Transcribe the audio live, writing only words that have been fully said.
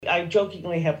I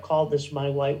jokingly have called this my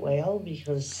white whale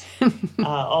because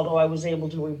although I was able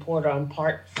to report on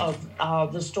part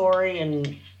of the story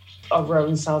and of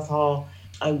Reverend Southall,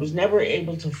 I was never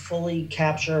able to fully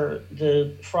capture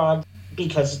the fraud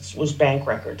because it was bank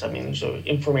records. I mean, so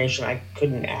information I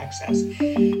couldn't access.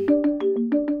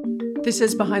 This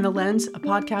is Behind the Lens, a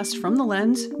podcast from The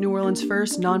Lens, New Orleans'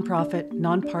 first nonprofit,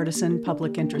 nonpartisan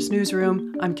public interest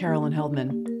newsroom. I'm Carolyn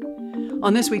Heldman.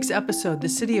 On this week's episode, the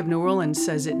city of New Orleans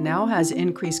says it now has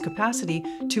increased capacity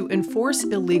to enforce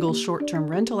illegal short-term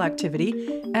rental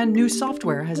activity, and new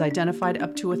software has identified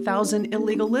up to 1,000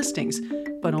 illegal listings,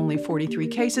 but only 43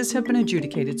 cases have been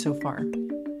adjudicated so far.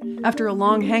 After a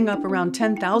long hang-up, around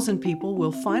 10,000 people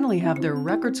will finally have their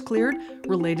records cleared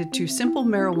related to simple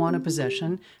marijuana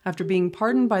possession after being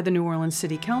pardoned by the New Orleans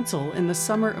City Council in the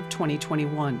summer of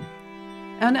 2021.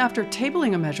 And after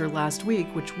tabling a measure last week,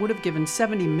 which would have given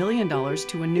 $70 million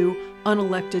to a new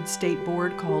unelected state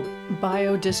board called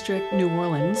BioDistrict New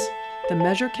Orleans, the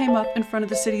measure came up in front of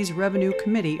the city's Revenue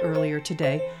Committee earlier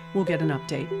today. We'll get an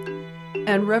update.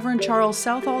 And Reverend Charles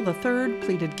Southall III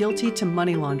pleaded guilty to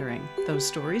money laundering. Those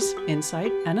stories,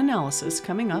 insight, and analysis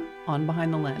coming up on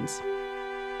Behind the Lens.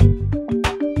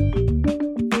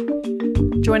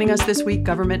 Joining us this week,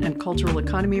 government and cultural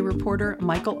economy reporter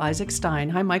Michael Isaac Stein.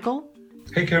 Hi, Michael.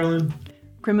 Hey, Carolyn.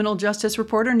 Criminal justice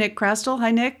reporter Nick Crastle.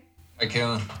 Hi, Nick. Hi,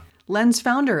 Carolyn. Lens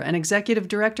founder and executive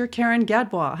director Karen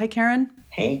Gadbois. Hi, Karen.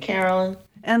 Hey, Carolyn.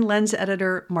 And Lens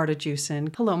editor Marta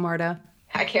Jewson. Hello, Marta.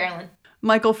 Hi, Carolyn.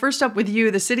 Michael, first up with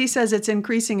you. The city says it's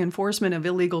increasing enforcement of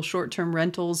illegal short-term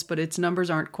rentals, but its numbers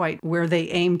aren't quite where they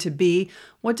aim to be.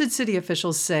 What did city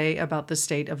officials say about the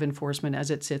state of enforcement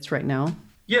as it sits right now?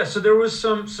 Yeah, so there was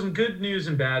some good news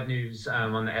and bad news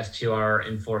on the STR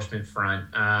enforcement front.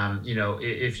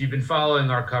 If you've been following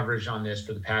our coverage on this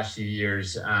for the past few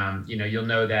years, you'll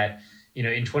know that,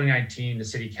 in 2019, the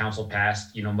city council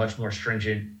passed, much more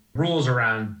stringent rules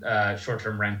around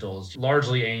short-term rentals,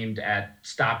 largely aimed at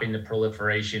stopping the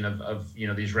proliferation of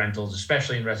these rentals,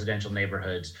 especially in residential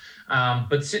neighborhoods.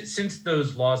 But since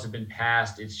those laws have been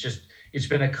passed, it's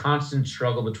been a constant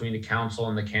struggle between the council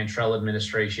and the Cantrell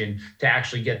administration to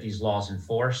actually get these laws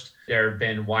enforced. There have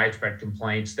been widespread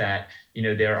complaints that,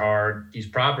 there are these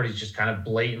properties just kind of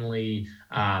blatantly,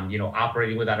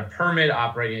 operating without a permit,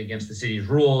 operating against the city's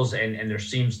rules. And there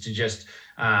seems to just,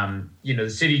 the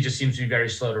city just seems to be very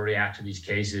slow to react to these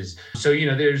cases. So,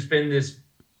 there's been this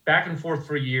back and forth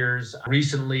for years.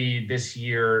 Recently, this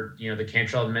year, the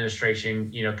Cantrell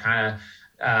administration,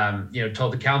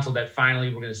 told the council that finally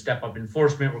we're going to step up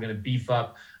enforcement. We're going to beef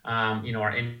up,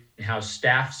 our in-house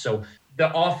staff. So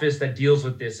the office that deals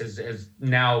with this has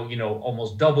now,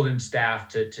 almost doubled in staff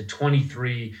to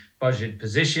 23 budget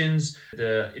positions.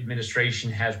 The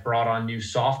administration has brought on new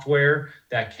software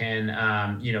that can,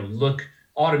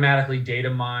 automatically data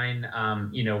mine,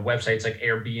 websites like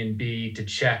Airbnb to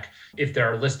check if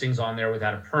there are listings on there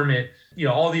without a permit.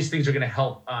 All these things are going to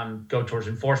help go towards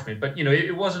enforcement. But,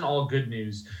 it wasn't all good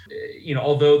news.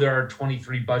 Although there are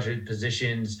 23 budget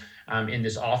positions in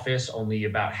this office, only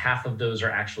about half of those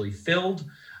are actually filled.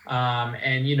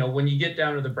 When you get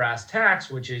down to the brass tacks,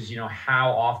 which is,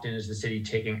 how often is the city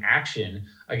taking action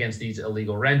against these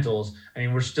illegal rentals? I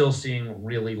mean, we're still seeing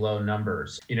really low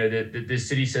numbers. The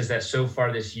city says that so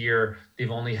far this year,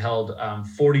 they've only held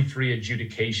 43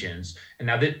 adjudications. And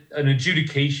now that an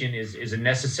adjudication is a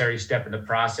necessary step in the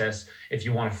process if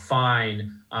you want to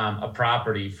fine a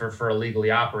property for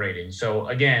illegally operating. So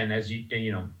again, as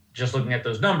just looking at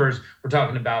those numbers, we're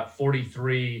talking about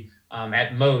 43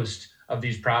 at most of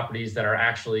these properties that are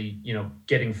actually,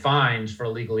 getting fines for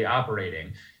illegally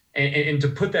operating. And to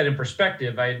put that in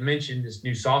perspective, I had mentioned this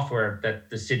new software that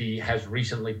the city has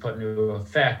recently put into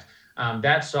effect.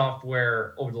 That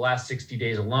software over the last 60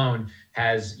 days alone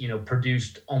has,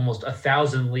 produced almost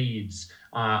 1,000 leads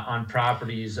on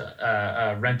properties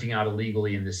renting out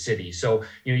illegally in the city. So,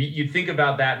 you think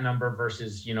about that number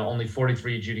versus, only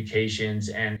 43 adjudications.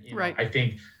 And right. I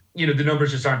think, the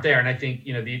numbers just aren't there. And I think,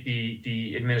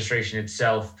 the administration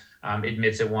itself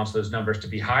admits it wants those numbers to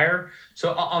be higher.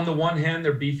 So on the one hand,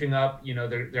 they're beefing up,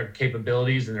 their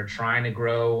capabilities, and they're trying to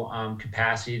grow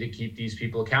capacity to keep these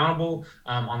people accountable.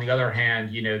 On the other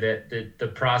hand, that the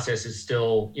process is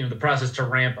still, the process to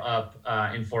ramp up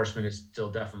enforcement is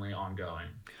still definitely ongoing.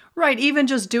 Right. Even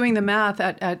just doing the math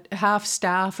at half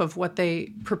staff of what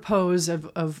they propose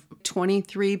of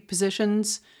 23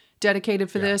 positions dedicated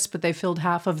for this, but they filled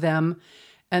half of them.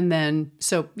 And then,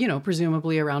 so,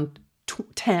 presumably around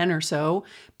 10 or so,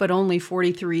 but only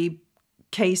 43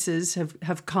 cases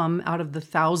have come out of the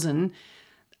 1,000.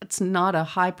 That's not a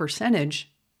high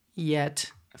percentage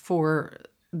yet for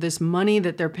this money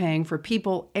that they're paying for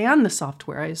people and the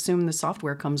software. I assume the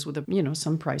software comes with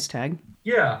some price tag.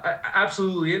 Yeah,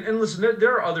 absolutely. And listen,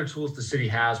 there are other tools the city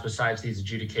has besides these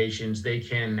adjudications. They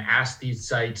can ask these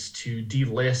sites to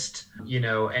delist,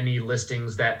 any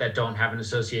listings that don't have an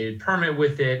associated permit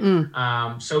with it.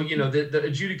 So, the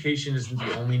adjudication isn't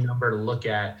the only number to look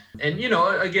at. And,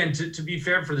 again, to be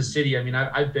fair for the city, I mean,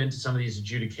 I've been to some of these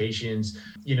adjudications,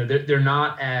 they're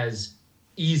not as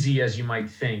easy as you might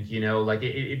think.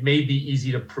 It may be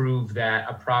easy to prove that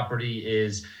a property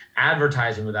is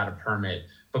advertising without a permit,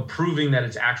 but proving that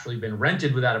it's actually been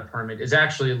rented without a permit is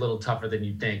actually a little tougher than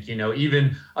you'd think.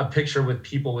 Even a picture with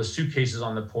people with suitcases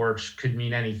on the porch could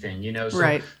mean anything, So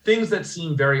right. Things that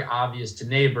seem very obvious to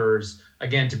neighbors,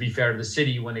 again, to be fair to the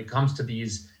city, when it comes to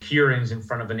these hearings in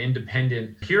front of an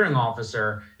independent hearing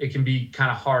officer, it can be kind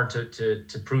of hard to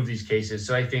prove these cases.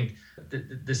 So I think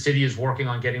the city is working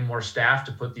on getting more staff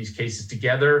to put these cases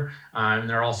together. And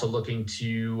they're also looking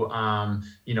to,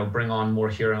 bring on more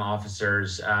hearing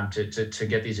officers to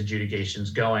get these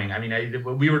adjudications going. I mean,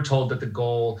 we were told that the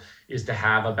goal is to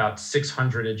have about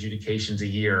 600 adjudications a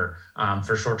year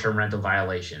for short-term rental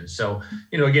violations. So,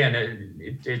 again,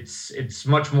 it's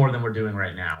much more than we're doing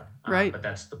right now. Right. But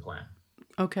that's the plan.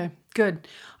 Okay, good.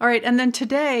 All right. And then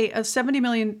today, a $70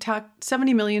 million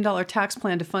tax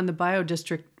plan to fund the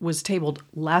biodistrict was tabled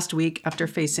last week after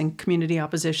facing community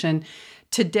opposition.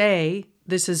 Today,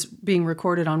 this is being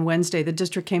recorded on Wednesday, the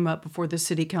district came up before the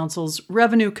City Council's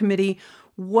Revenue Committee.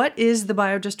 What is the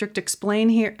biodistrict?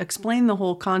 Explain the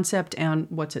whole concept and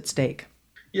what's at stake.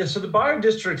 Yeah, so the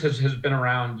biodistrict has been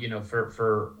around,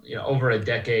 for over a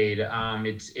decade.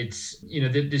 It's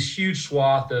this huge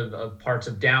swath of parts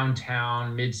of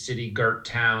downtown, mid-city, Girt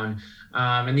Town.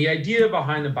 And the idea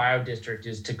behind the biodistrict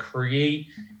is to create,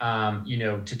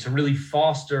 to really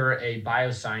foster a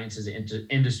biosciences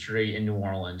industry in New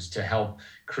Orleans, to help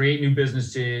create new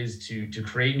businesses, to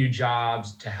create new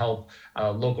jobs, to help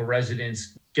local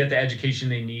residents get the education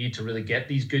they need to really get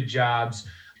these good jobs.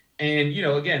 And,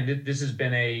 again, this has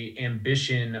been a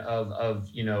ambition of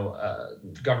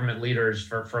government leaders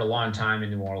for a long time in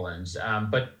New Orleans.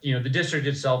 But, the district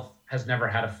itself has never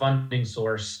had a funding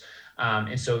source.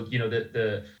 And so,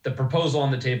 the proposal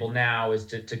on the table now is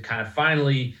to kind of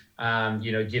finally,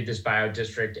 give this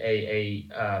biodistrict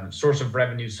a source of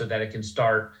revenue so that it can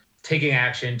start taking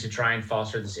action to try and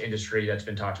foster this industry that's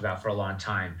been talked about for a long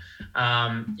time.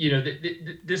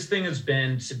 This thing has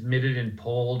been submitted and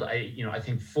pulled, I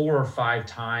think 4 or 5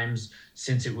 times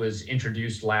since it was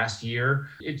introduced last year.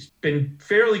 It's been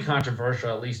fairly controversial,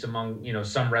 at least among,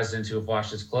 some residents who have watched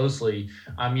this closely.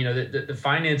 The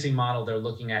financing model they're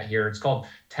looking at here, it's called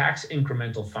tax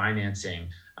incremental financing.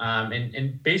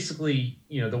 And basically,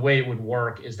 the way it would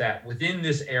work is that within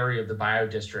this area of the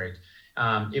biodistrict,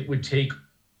 it would take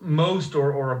most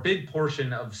or a big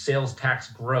portion of sales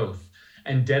tax growth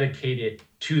and dedicate it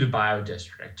to the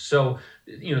biodistrict. So,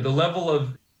 the level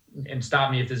of, and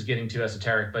stop me if this is getting too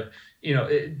esoteric, but,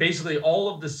 basically all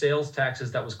of the sales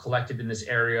taxes that was collected in this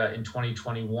area in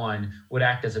 2021 would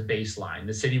act as a baseline.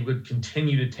 The city would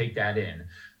continue to take that in,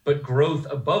 but growth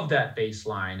above that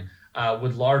baseline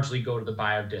would largely go to the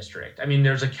biodistrict. I mean,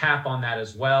 there's a cap on that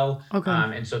as well. Okay.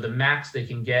 And so the max they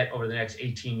can get over the next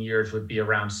 18 years would be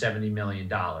around $70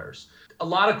 million. A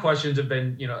lot of questions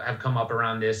have come up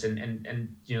around this, and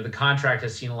the contract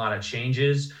has seen a lot of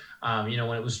changes.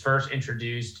 When it was first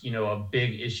introduced, a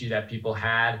big issue that people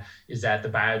had is that the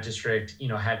biodistrict,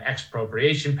 had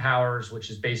expropriation powers,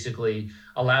 which is basically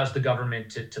allows the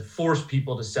government to force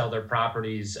people to sell their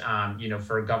properties,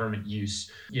 for government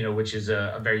use, which is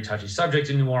a very touchy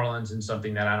subject in New Orleans and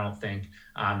something that I don't think,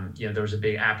 there was a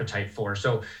big appetite for.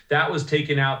 So that was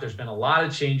taken out. There's been a lot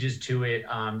of changes to it.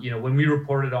 When we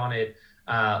reported on it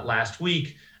last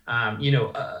week,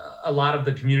 a lot of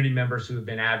the community members who have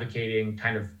been advocating,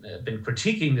 kind of been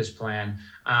critiquing this plan,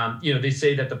 they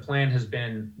say that the plan has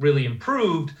been really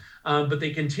improved, but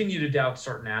they continue to doubt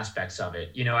certain aspects of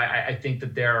it. I think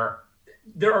that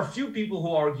there are few people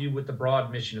who argue with the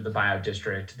broad mission of the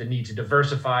biodistrict, the need to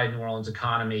diversify New Orleans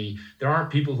economy. There aren't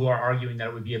people who are arguing that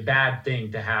it would be a bad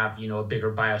thing to have, a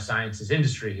bigger biosciences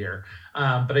industry here.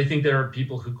 But I think there are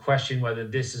people who question whether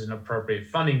this is an appropriate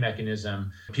funding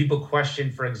mechanism. People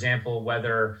question, for example,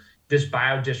 whether this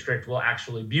biodistrict will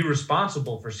actually be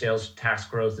responsible for sales tax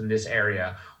growth in this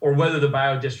area, or whether the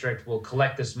biodistrict will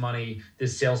collect this money,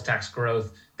 this sales tax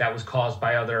growth that was caused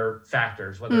by other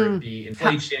factors, whether it be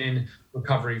inflation,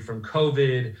 recovery from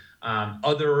COVID,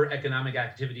 other economic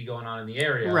activity going on in the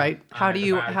area. Right. How would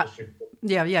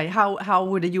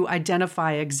you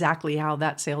identify exactly how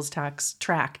that sales tax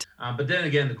tracked? But then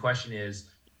again, the question is,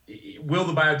 will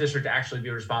the biodistrict actually be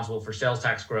responsible for sales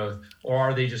tax growth, or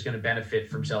are they just going to benefit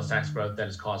from sales tax growth that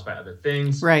is caused by other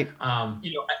things? Right.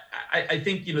 I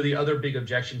think, the other big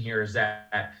objection here is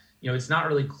that, it's not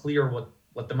really clear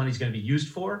what the money's going to be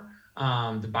used for.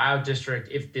 The biodistrict,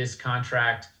 if this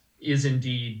contract is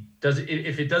indeed,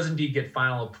 if it does indeed get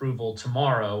final approval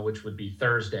tomorrow, which would be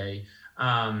Thursday,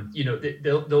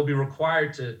 they'll be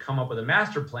required to come up with a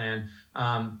master plan,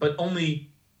 but only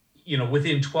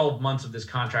within 12 months of this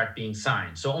contract being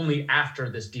signed. So only after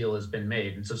this deal has been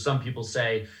made. And so some people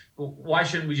say, why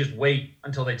shouldn't we just wait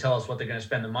until they tell us what they're going to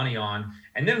spend the money on,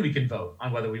 and then we can vote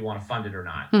on whether we want to fund it or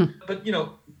not. But,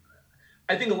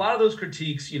 I think a lot of those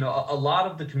critiques, a lot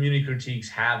of the community critiques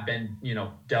have been,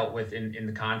 dealt with in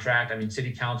the contract. I mean,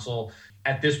 City Council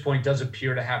at this point does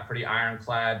appear to have pretty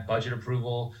ironclad budget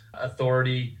approval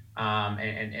authority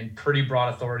and pretty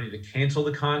broad authority to cancel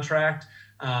the contract.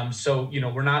 So,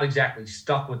 we're not exactly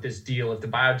stuck with this deal. If the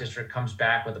biodistrict comes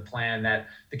back with a plan that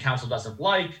the council doesn't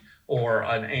like, or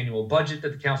an annual budget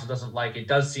that the council doesn't like, it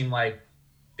does seem like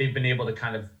they've been able to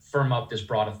kind of firm up this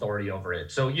broad authority over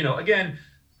it. So, again,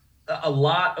 a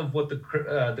lot of what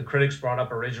the critics brought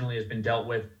up originally has been dealt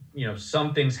with.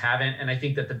 Some things haven't. And I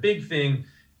think that the big thing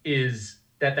is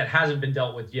that hasn't been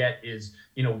dealt with yet is,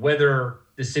 whether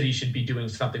the city should be doing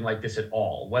something like this at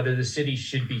all, whether the city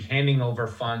should be handing over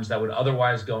funds that would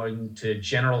otherwise go into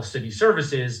general city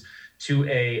services to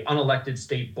a unelected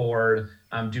state board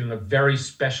doing a very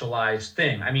specialized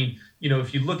thing. I mean,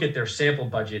 if you look at their sample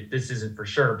budget, this isn't for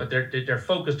sure, but they're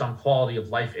focused on quality of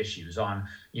life issues, on,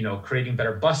 creating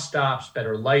better bus stops,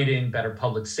 better lighting, better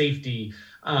public safety.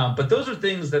 But those are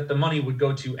things that the money would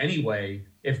go to anyway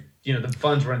if, the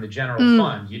funds were in the general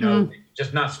fund,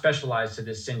 just not specialized to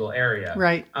this single area.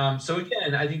 Right. So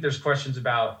again, I think there's questions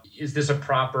about, is this a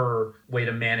proper way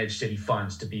to manage city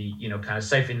funds, to be, kind of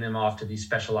siphoning them off to these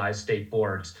specialized state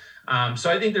boards?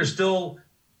 So I think there's still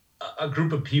a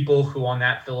group of people who on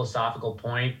that philosophical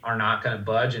point are not going to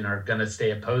budge and are going to stay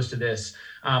opposed to this.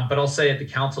 But I'll say at the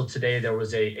council today, there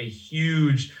was a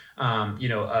huge,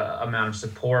 amount of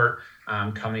support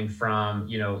coming from,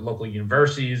 local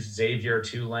universities, Xavier,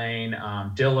 Tulane,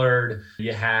 Dillard.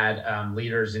 You had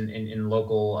leaders in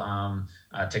local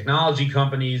technology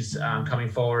companies coming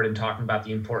forward and talking about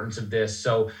the importance of this.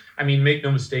 So, I mean, make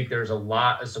no mistake, there's a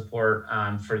lot of support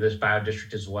for this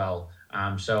biodistrict as well.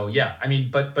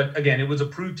 But again, it was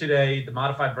approved today. The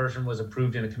modified version was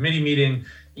approved in a committee meeting.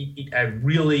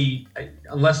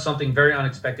 Unless something very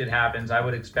unexpected happens, I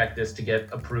would expect this to get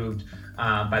approved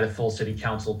by the full city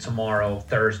council tomorrow,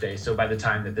 Thursday. So by the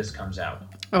time that this comes out.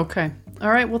 Okay.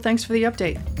 All right. Well, thanks for the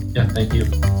update. Yeah, thank you.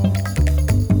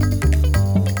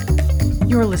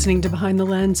 You're listening to Behind the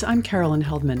Lens. I'm Carolyn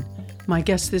Heldman. My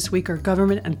guests this week are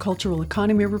government and cultural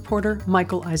economy reporter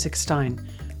Michael Isaac Stein,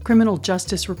 criminal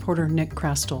justice reporter Nick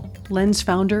Krastel, Lens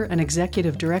founder and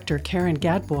executive director Karen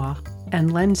Gadbois,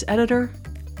 and Lens editor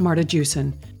Marta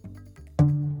Jewson.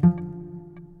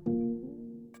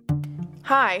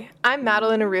 Hi, I'm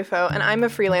Madeline Arufo, and I'm a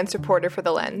freelance reporter for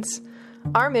The Lens.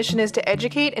 Our mission is to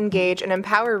educate, engage, and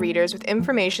empower readers with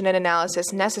information and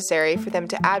analysis necessary for them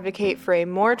to advocate for a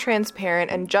more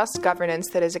transparent and just governance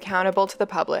that is accountable to the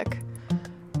public.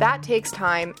 That takes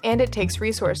time, and it takes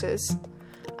resources.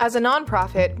 As a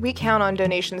nonprofit, we count on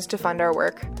donations to fund our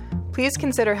work. Please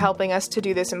consider helping us to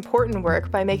do this important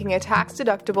work by making a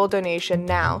tax-deductible donation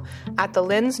now at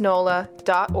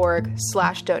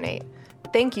thelensnola.org/donate.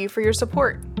 Thank you for your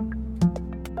support.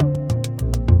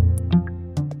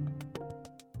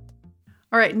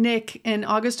 All right, Nick, in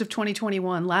August of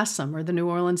 2021, last summer, the New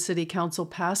Orleans City Council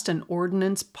passed an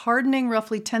ordinance pardoning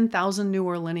roughly 10,000 New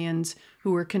Orleanians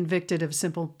who were convicted of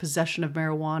simple possession of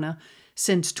marijuana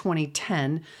since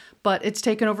 2010. But it's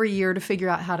taken over a year to figure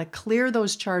out how to clear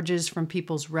those charges from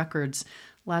people's records.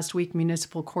 Last week,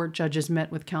 municipal court judges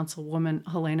met with Councilwoman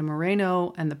Helena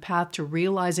Moreno, and the path to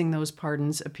realizing those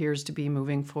pardons appears to be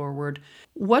moving forward.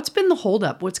 What's been the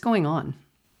holdup? What's going on?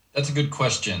 That's a good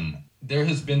question. There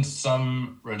has been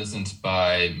some reticence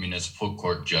by municipal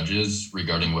court judges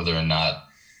regarding whether or not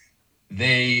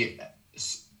they,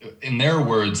 in their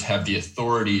words, have the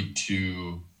authority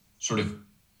to sort of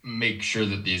make sure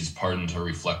that these pardons are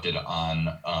reflected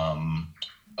on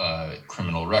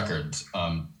criminal records.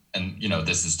 And,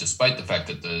 this is despite the fact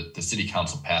that the city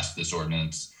council passed this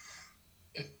ordinance.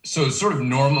 So sort of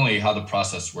normally how the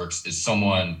process works is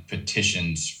someone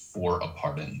petitions for a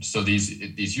pardon. So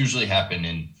these usually happen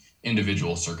in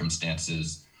individual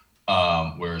circumstances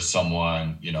where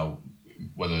someone,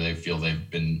 whether they feel they've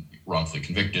been wrongfully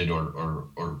convicted or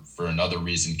for another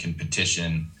reason can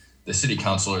petition the city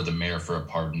council or the mayor for a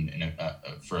pardon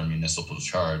for a municipal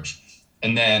charge.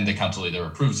 And then the council either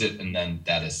approves it, and then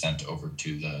that is sent over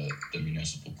to the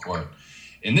municipal court.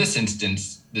 In this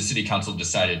instance, the city council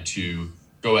decided to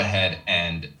go ahead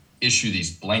and issue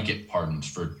these blanket pardons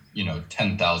for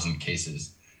 10,000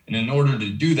 cases. And in order to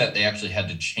do that, they actually had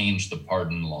to change the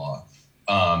pardon law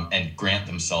and grant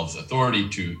themselves authority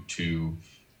to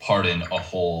pardon a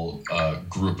whole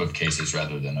group of cases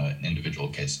rather than an individual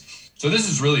case. So this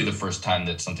is really the first time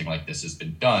that something like this has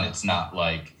been done. It's not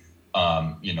like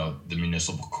the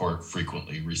municipal court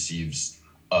frequently receives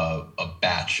a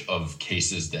batch of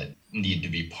cases that need to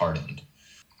be pardoned.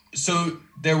 So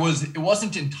it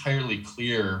wasn't entirely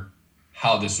clear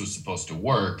how this was supposed to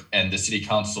work, and the city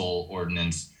council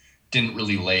ordinance didn't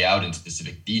really lay out in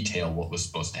specific detail what was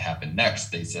supposed to happen next.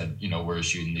 They said, we're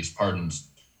issuing these pardons,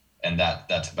 and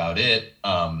that's about it.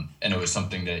 And it was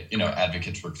something that,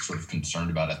 advocates were sort of concerned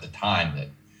about at the time, that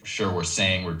sure, we're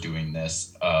saying we're doing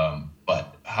this,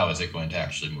 but how is it going to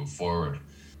actually move forward?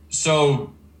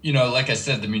 So, like I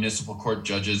said, the municipal court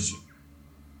judges,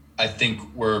 I think,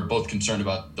 were both concerned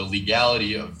about the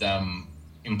legality of them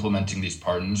implementing these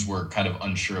pardons. We're kind of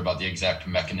unsure about the exact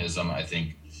mechanism, I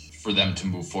think, for them to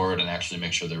move forward and actually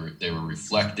make sure they were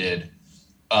reflected.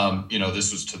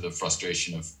 This was to the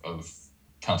frustration of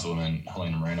Councilwoman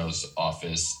Helena Moreno's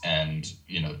office and,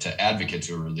 to advocates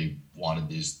who really wanted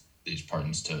these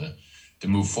pardons to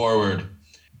move forward.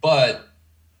 But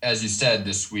as you said,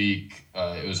 this week,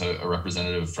 it was a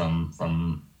representative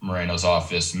from Moreno's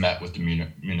office met with the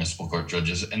municipal court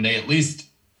judges, and they at least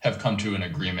have come to an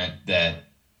agreement that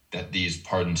these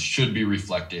pardons should be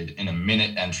reflected in a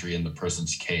minute entry in the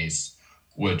person's case,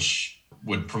 which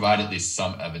would provide at least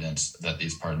some evidence that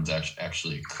these pardons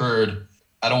actually occurred.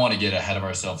 I don't want to get ahead of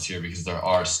ourselves here because there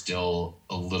are still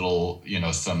a little,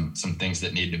 some things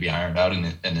that need to be ironed out,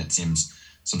 and it seems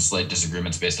some slight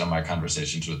disagreements based on my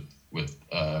conversations with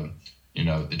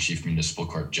the chief municipal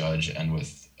court judge and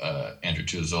with Andrew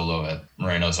Tuazzolo at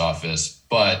Moreno's office.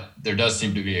 But there does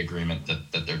seem to be agreement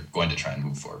that they're going to try and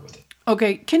move forward with it.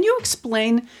 Okay, can you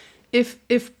explain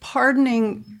if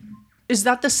pardoning, is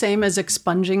that the same as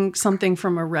expunging something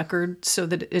from a record so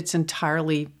that it's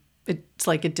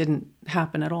like it didn't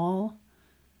happen at all?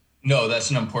 No,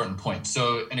 that's an important point.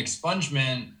 So an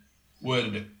expungement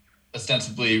would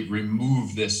ostensibly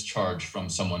remove this charge from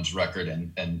someone's record,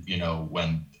 and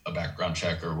when a background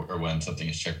check or when something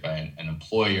is checked by an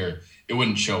employer, it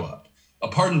wouldn't show up. A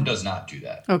pardon does not do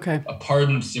that. Okay. A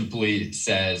pardon simply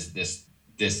says this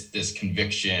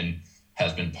conviction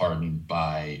has been pardoned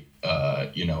by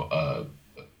the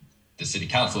city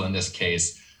council in this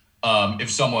case.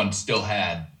 If someone still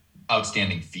had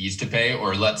outstanding fees to pay,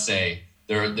 or let's say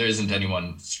there isn't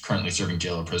anyone currently serving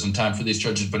jail or prison time for these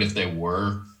charges, but if they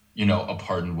were, a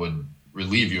pardon would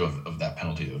relieve you of that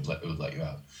penalty. It would let you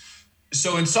out.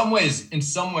 So in some ways,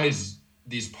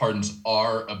 these pardons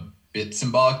are a bit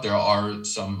symbolic. There are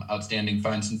some outstanding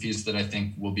fines and fees that I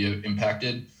think will be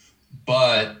impacted.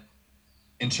 But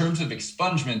in terms of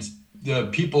expungements, the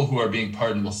people who are being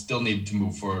pardoned will still need to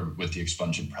move forward with the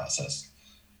expungement process.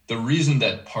 The reason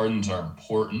that pardons are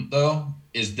important, though,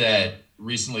 is that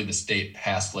recently the state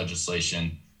passed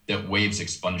legislation that waives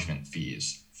expungement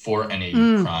fees for any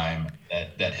crime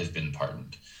that has been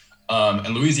pardoned.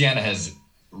 And Louisiana has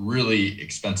really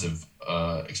expensive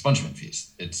expungement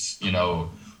fees. It's,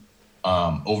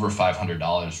 over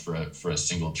 $500 for a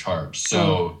single charge.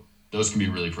 So those can be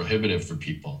really prohibitive for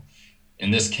people.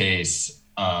 In this case,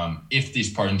 if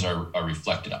these pardons are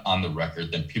reflected on the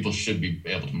record, then people should be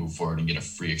able to move forward and get a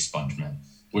free expungement,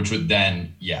 which would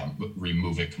then,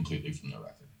 remove it completely from the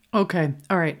record. Okay.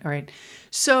 All right.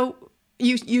 So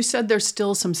you said there's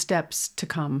still some steps to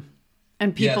come,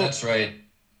 and people. Yeah, that's right.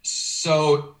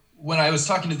 So when I was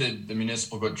talking to the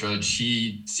municipal court judge,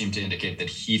 he seemed to indicate that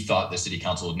he thought the city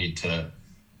council would need to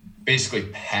basically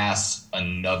pass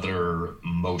another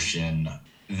motion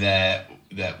that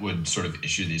would sort of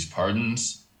issue these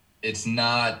pardons. It's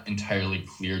not entirely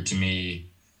clear to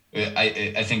me.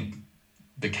 I think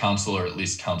the council, or at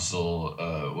least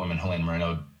Councilwoman Helena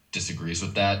Moreno, disagrees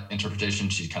with that interpretation.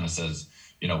 She kind of says,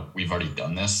 we've already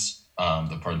done this.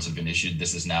 The pardons have been issued.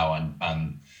 This is now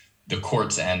on the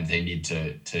court's end. They need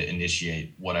to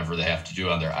initiate whatever they have to do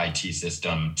on their IT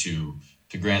system to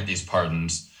grant these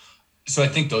pardons. So I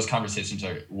think those conversations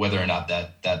are, whether or not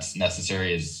that's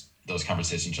necessary, those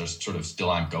conversations are sort of still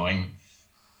ongoing.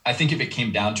 I think if it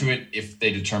came down to it, if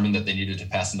they determined that they needed to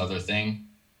pass another thing,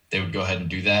 they would go ahead and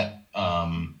do that.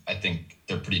 I think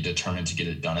they're pretty determined to get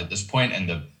it done at this point. And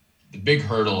the big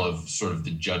hurdle of sort of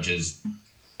the judges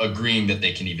agreeing that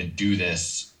they can even do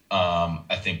this,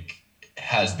 I think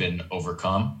has been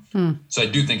overcome. So I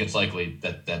do think it's likely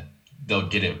that they'll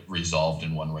get it resolved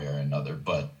in one way or another,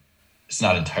 but it's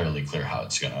not entirely clear how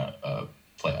it's going to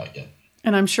play out yet.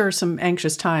 And I'm sure some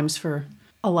anxious times for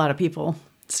a lot of people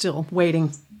still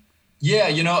waiting.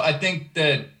 Yeah, I think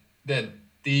that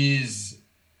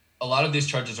a lot of these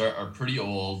charges are pretty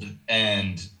old.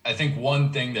 And I think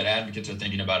one thing that advocates are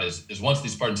thinking about is once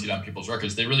these pardons get on people's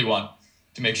records, they really want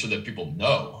to make sure that people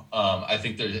know. I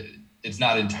think it's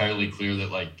not entirely clear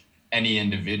that like any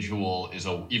individual is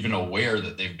even aware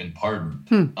that they've been pardoned,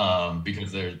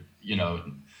 because they're,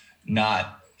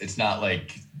 it's not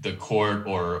like the court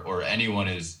or anyone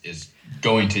is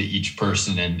going to each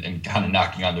person and kind of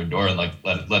knocking on their door and like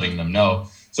letting them know.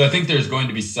 So I think there's going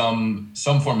to be some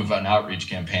form of an outreach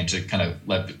campaign to kind of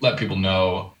let people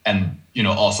know, and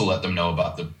also let them know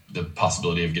about the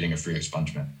possibility of getting a free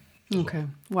expungement. Okay.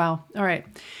 Wow. All right.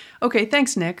 Okay.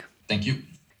 Thanks, Nick. Thank you.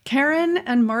 Karen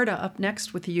and Marta up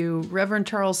next with you. Reverend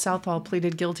Charles Southall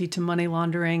pleaded guilty to money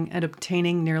laundering and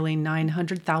obtaining nearly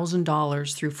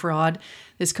 $900,000 through fraud.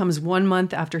 This comes 1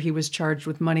 month after he was charged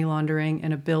with money laundering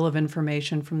and a bill of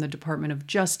information from the Department of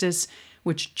Justice,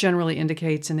 which generally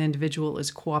indicates an individual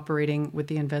is cooperating with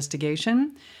the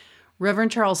investigation.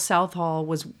 Reverend Charles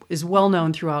Southall is well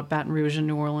known throughout Baton Rouge and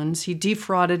New Orleans. He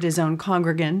defrauded his own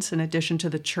congregants in addition to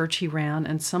the church he ran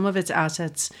and some of its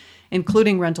assets,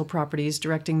 including rental properties,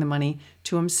 directing the money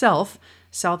to himself.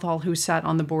 Southall, who sat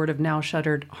on the board of now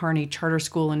shuttered Harney Charter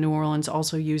School in New Orleans,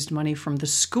 also used money from the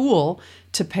school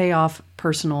to pay off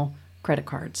personal credit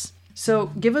cards. So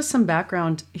give us some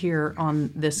background here on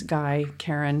this guy,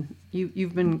 Karen.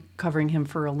 You've been covering him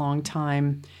for a long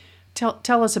time.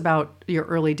 Tell us about your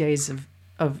early days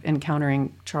of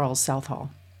encountering Charles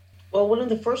Southall. Well, one of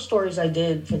the first stories I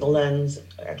did for the Lens,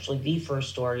 actually the first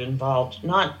story, involved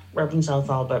not Reverend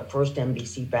Southall, but First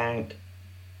NBC Bank.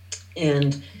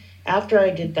 And after I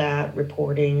did that,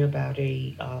 reporting about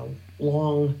a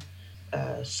long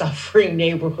suffering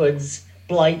neighborhood's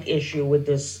blight issue with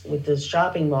this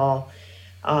shopping mall,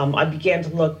 I began to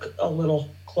look a little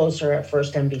closer at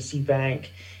First NBC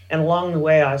Bank. And along the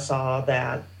way, I saw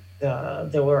that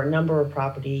there were a number of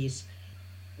properties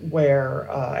where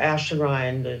Ashton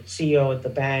Ryan, the CEO at the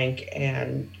bank,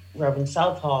 and Reverend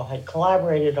Southall had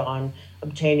collaborated on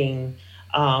obtaining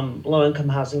low-income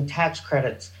housing tax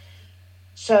credits.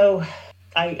 So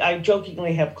I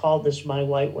jokingly have called this my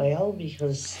white whale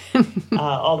because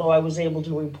although I was able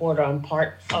to report on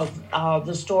part of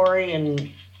the story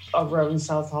and of Reverend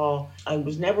Southall, I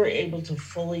was never able to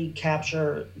fully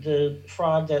capture the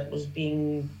fraud that was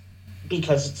being,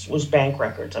 because it was bank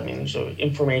records. I mean, so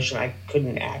information I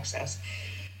couldn't access.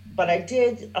 But I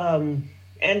did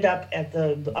end up at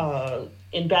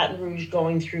in Baton Rouge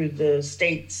going through the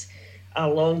state's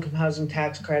low-income housing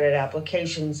tax credit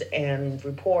applications and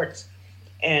reports.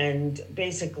 And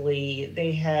basically,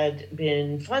 they had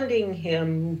been funding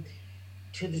him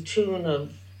to the tune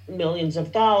of millions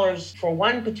of dollars for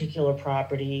one particular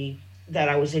property that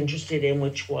I was interested in,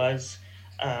 which was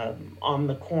on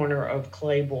the corner of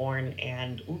Claiborne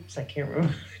and, I can't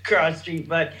remember Cross Street,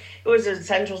 but it was a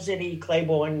Central City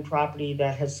Claiborne property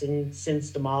that has since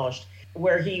demolished,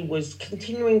 where he was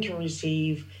continuing to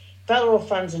receive federal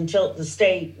funds until the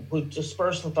state would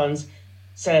disperse the funds,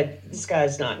 said this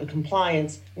guy's not in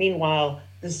compliance. Meanwhile,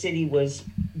 the city was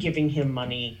giving him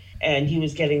money, and he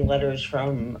was getting letters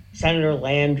from Senator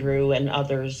Landrieu and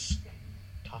others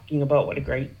talking about what a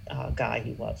great guy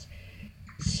he was.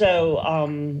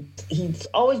 So he's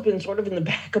always been sort of in the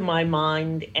back of my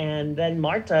mind. And then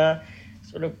Marta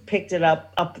sort of picked it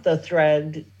up the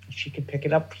thread. She could pick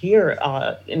it up here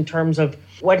in terms of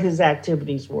what his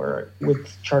activities were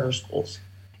with charter schools.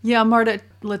 Yeah, Marta,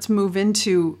 let's move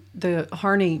into the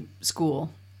Harney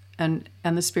School and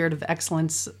the spirit of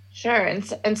excellence. Sure.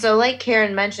 And so like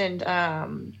Karen mentioned,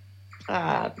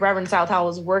 Reverend Southall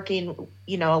was working,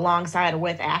 alongside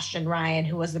with Ashton Ryan,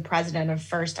 who was the president of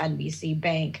First NBC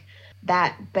Bank.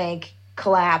 That bank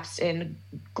collapsed in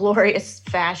glorious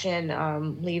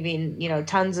fashion, leaving,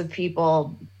 tons of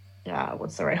people,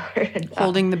 what's the right word?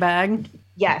 Holding the bag?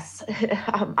 Yes,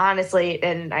 honestly.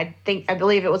 And I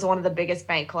believe it was one of the biggest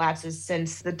bank collapses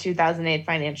since the 2008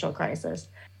 financial crisis.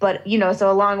 But,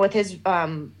 so along with his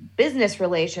business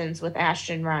relations with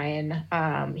Ashton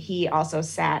Ryan, he also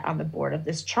sat on the board of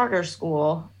this charter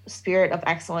school, Spirit of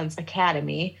Excellence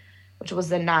Academy, which was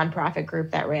the nonprofit group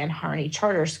that ran Harney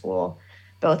Charter School.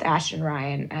 Both Ashton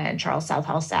Ryan and Charles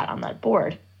Southall sat on that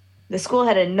board. The school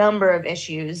had a number of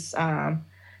issues, had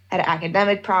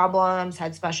academic problems,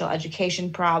 had special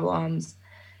education problems,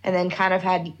 and then kind of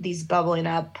had these bubbling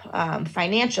up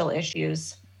financial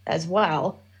issues as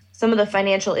well. Some of the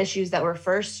financial issues that were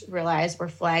first realized were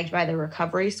flagged by the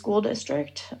Recovery School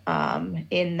District,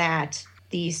 in that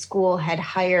the school had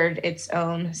hired its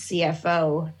own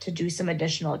CFO to do some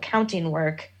additional accounting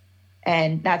work,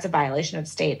 and that's a violation of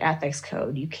state ethics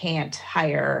code. You can't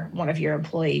hire one of your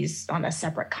employees on a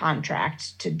separate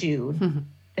contract to do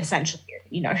essentially,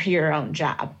 your own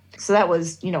job. So that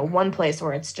was, one place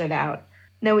where it stood out.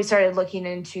 Then we started looking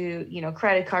into,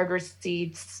 credit card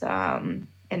receipts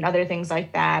and other things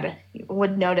like that. You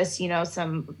would notice,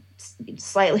 some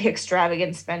slightly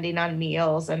extravagant spending on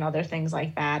meals and other things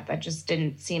like that just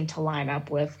didn't seem to line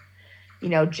up with,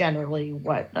 generally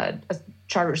what a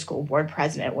charter school board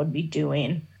president would be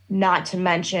doing. Not to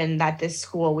mention that this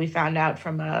school, we found out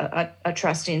from a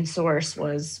trusting source,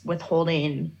 was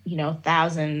withholding,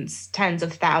 tens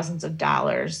of thousands of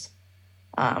dollars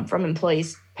from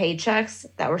employees' paychecks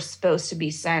that were supposed to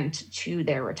be sent to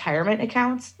their retirement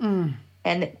accounts.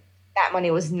 And that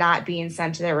money was not being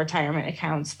sent to their retirement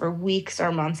accounts for weeks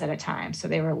or months at a time. So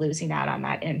they were losing out on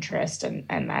that interest and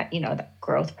that, that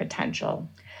growth potential.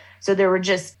 So there were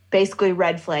just basically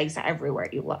red flags everywhere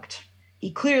you looked.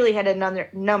 He clearly had another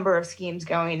number of schemes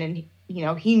going, and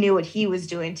he knew what he was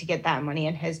doing to get that money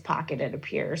in his pocket, it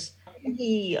appears.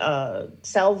 He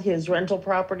sell his rental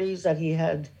properties that he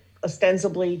had,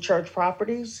 ostensibly church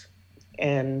properties,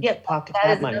 and pocket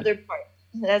that money.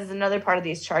 That is another part of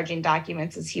these charging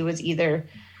documents, is he was either,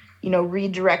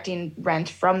 redirecting rent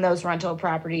from those rental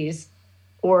properties,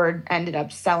 or ended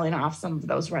up selling off some of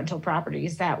those rental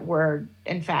properties that were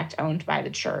in fact owned by the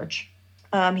church.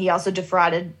 He also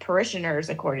defrauded parishioners,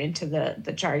 according to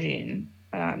the charging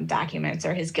documents,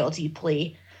 or his guilty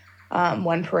plea.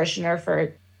 One parishioner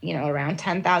for, around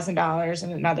 $10,000,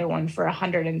 and another one for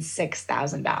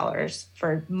 $106,000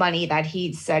 for money that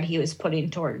he said he was putting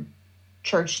toward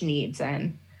church needs,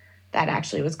 and that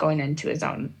actually was going into his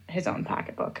own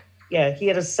pocketbook. Yeah, he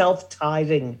had a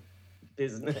self-tithing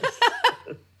business.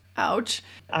 Ouch.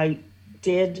 I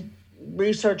did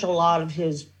research a lot of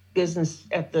his business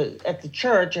at the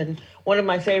church, and one of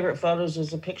my favorite photos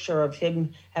is a picture of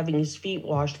him having his feet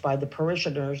washed by the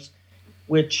parishioners,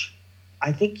 which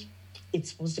I think it's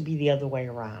supposed to be the other way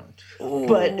around. Ooh.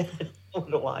 But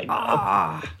what do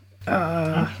I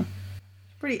know?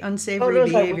 Pretty unsavory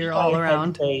behavior all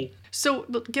around. So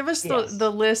give us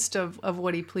the list of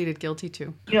what he pleaded guilty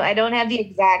to. I don't have the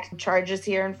exact charges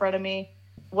here in front of me.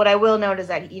 What I will note is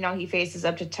that, he faces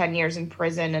up to 10 years in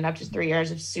prison and up to 3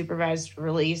 years of supervised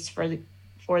release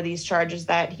for these charges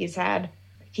that he's had.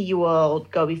 He will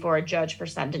go before a judge for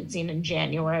sentencing in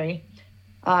January.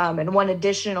 And one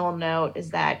additional note is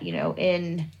that,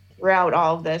 throughout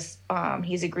all of this,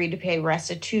 he's agreed to pay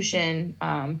restitution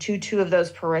to two of those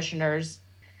parishioners,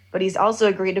 but he's also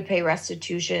agreed to pay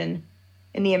restitution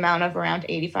in the amount of around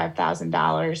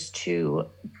 $85,000 to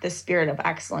the Spirit of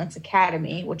Excellence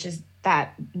Academy, which is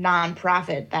that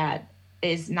nonprofit that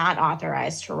is not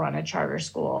authorized to run a charter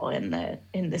school in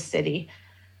the city.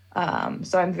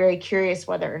 So I'm very curious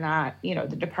whether or not,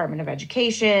 the Department of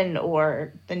Education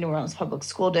or the New Orleans Public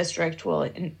School District will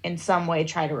in some way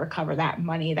try to recover that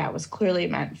money that was clearly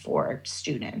meant for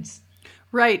students.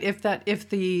 Right. If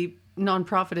the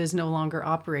nonprofit is no longer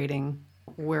operating,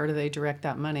 where do they direct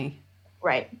that money?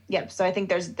 Right. Yep. So I think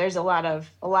there's a lot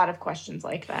of questions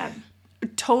like that.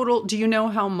 Total, do you know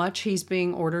how much he's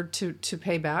being ordered to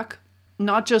pay back?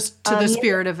 Not just to the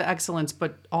Spirit of Excellence,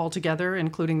 but altogether,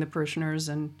 including the parishioners?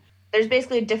 And there's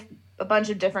basically a bunch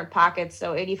of different pockets.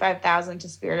 So $85,000 to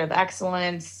Spirit of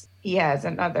Excellence. He has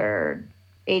another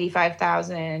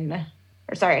 $85,000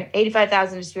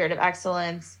 to Spirit of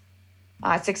Excellence,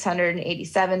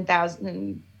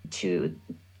 $687,000 to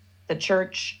the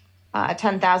church,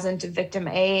 $10,000 to Victim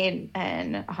A,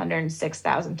 and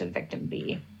 $106,000 to Victim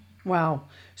B. Wow.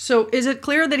 So is it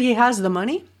clear that he has the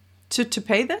money to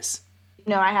pay this?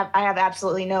 No, I have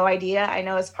absolutely no idea. I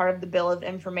know as part of the bill of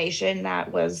information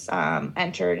that was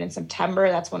entered in September,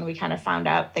 that's when we kind of found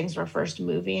out things were first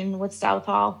moving with South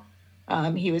Hall.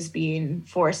 He was being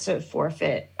forced to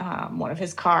forfeit one of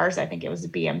his cars. I think it was a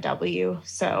BMW.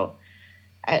 So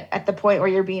at the point where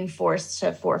you're being forced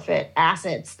to forfeit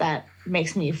assets, that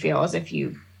makes me feel as if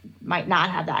you might not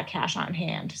have that cash on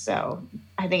hand. So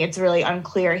I think it's really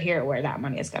unclear here where that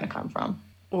money is going to come from.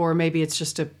 Or maybe it's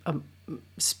just a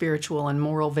spiritual and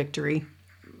moral victory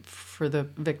for the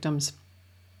victims.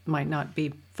 Might not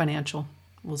be financial.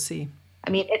 We'll see.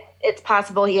 I mean, it's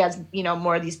possible he has,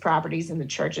 more of these properties in the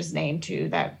church's name too,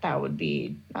 that would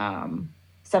be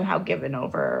somehow given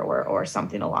over or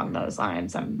something along those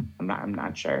lines. I'm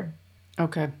not sure.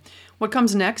 Okay. What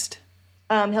comes next?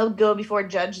 He'll go before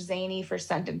Judge Zaney for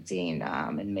sentencing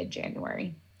in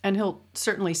mid-January. And he'll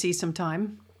certainly see some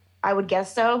time. I would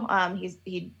guess so.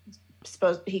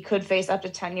 He could face up to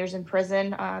 10 years in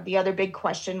prison. The other big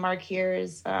question mark here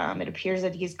is it appears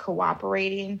that he's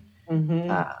cooperating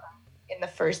in the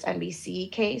first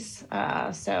NBC case.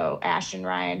 So Ashton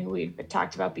Ryan, who we've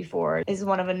talked about before, is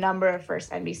one of a number of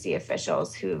first NBC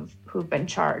officials who've been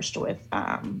charged with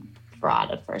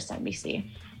fraud at first NBC.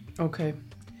 Okay.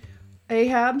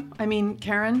 Ahab,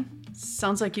 Karen,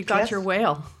 sounds like you got your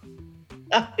whale.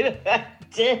 I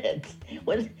did.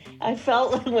 When I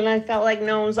felt like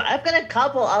no one's, I've got a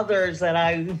couple others that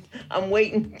I'm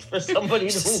waiting for somebody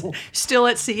to. Still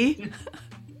at sea?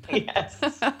 Yes.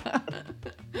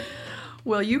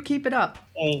 Well, you keep it up.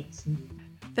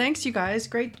 Thanks, you guys.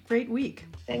 Great week.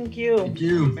 Thank you. Thank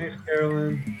you. Thanks,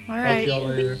 Carolyn. All right. Talk to y'all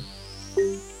later.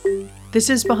 This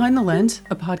is Behind the Lens,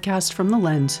 a podcast from The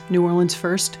Lens, New Orleans'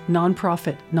 first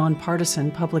nonprofit,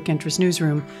 nonpartisan public interest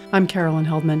newsroom. I'm Carolyn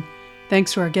Heldman.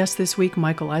 Thanks to our guests this week,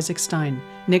 Michael Isaac Stein,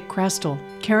 Nick Krastel,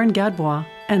 Karen Gadbois,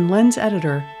 and Lens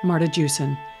editor, Marta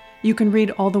Jewson. You can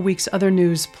read all the week's other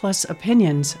news plus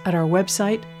opinions at our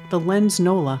website,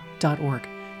 thelensnola.org.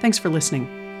 Thanks for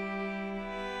listening.